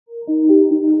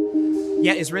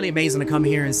Yeah, it's really amazing to come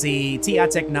here and see TI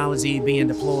technology being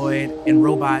deployed in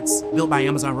robots built by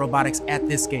Amazon Robotics at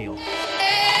this scale.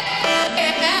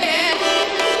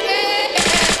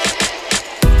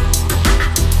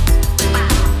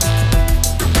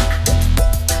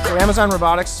 So Amazon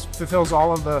Robotics fulfills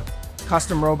all of the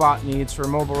custom robot needs for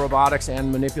mobile robotics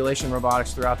and manipulation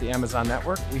robotics throughout the Amazon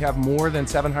network. We have more than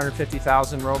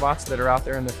 750,000 robots that are out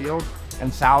there in the field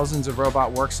and thousands of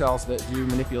robot work cells that do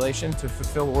manipulation to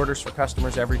fulfill orders for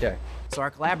customers every day. So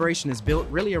our collaboration is built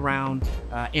really around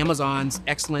Amazon's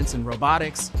excellence in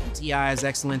robotics, TI's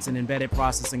excellence in embedded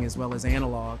processing as well as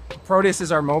analog. Proteus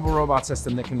is our mobile robot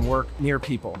system that can work near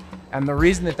people. And the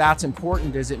reason that that's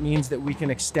important is it means that we can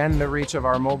extend the reach of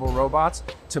our mobile robots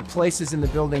to places in the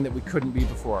building that we couldn't be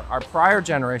before. Our prior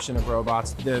generation of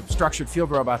robots, the structured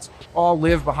field robots, all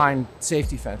live behind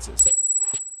safety fences.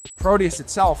 Proteus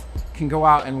itself can go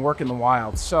out and work in the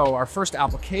wild. So our first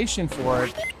application for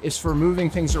it is for moving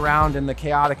things around in the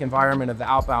chaotic environment of the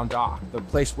outbound dock, the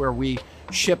place where we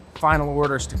ship final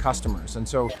orders to customers. And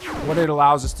so what it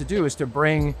allows us to do is to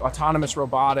bring autonomous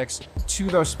robotics to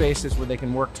those spaces where they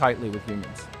can work tightly with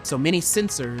humans. So many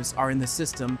sensors are in the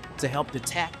system to help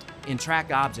detect and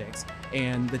track objects.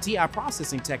 And the TI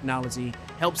processing technology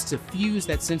helps to fuse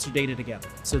that sensor data together.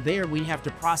 So there we have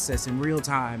to process in real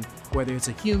time, whether it's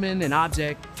a human, an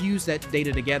object, fuse that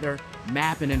data together,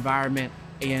 map an environment,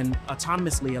 and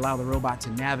autonomously allow the robot to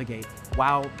navigate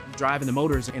while driving the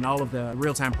motors and all of the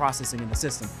real-time processing in the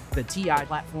system. The TI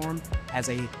platform has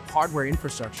a hardware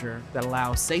infrastructure that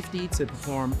allows safety to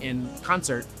perform in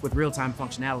concert with real-time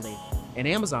functionality. And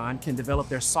Amazon can develop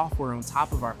their software on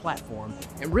top of our platform.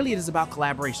 And really it is about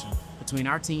collaboration between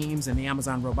our teams and the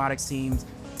Amazon Robotics teams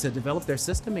to develop their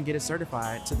system and get it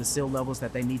certified to the SIL levels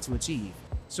that they need to achieve.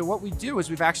 So what we do is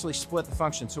we've actually split the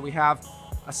function. So we have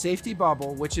a safety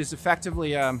bubble, which is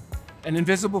effectively an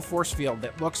invisible force field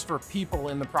that looks for people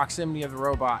in the proximity of the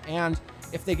robot. And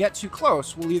if they get too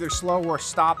close, we'll either slow or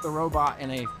stop the robot in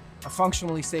a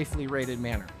functionally safely rated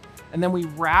manner. And then we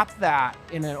wrap that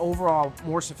in an overall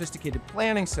more sophisticated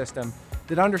planning system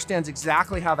that understands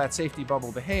exactly how that safety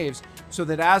bubble behaves, so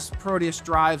that as Proteus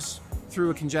drives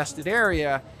through a congested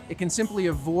area, it can simply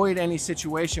avoid any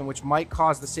situation which might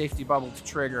cause the safety bubble to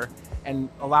trigger and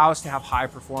allow us to have high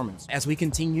performance. As we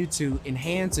continue to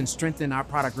enhance and strengthen our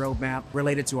product roadmap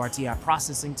related to our TI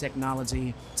processing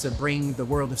technology to bring the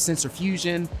world of sensor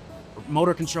fusion,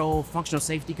 motor control, functional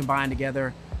safety combined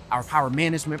together, our power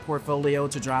management portfolio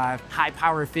to drive high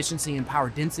power efficiency and power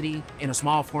density in a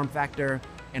small form factor,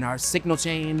 and our signal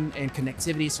chain and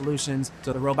connectivity solutions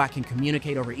so the robot can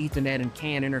communicate over Ethernet and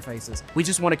CAN interfaces. We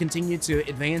just want to continue to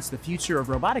advance the future of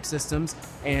robotic systems,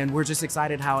 and we're just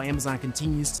excited how Amazon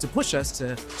continues to push us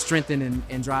to strengthen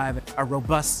and drive a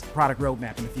robust product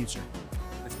roadmap in the future.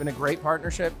 It's been a great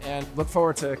partnership and look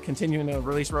forward to continuing to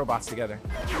release robots together.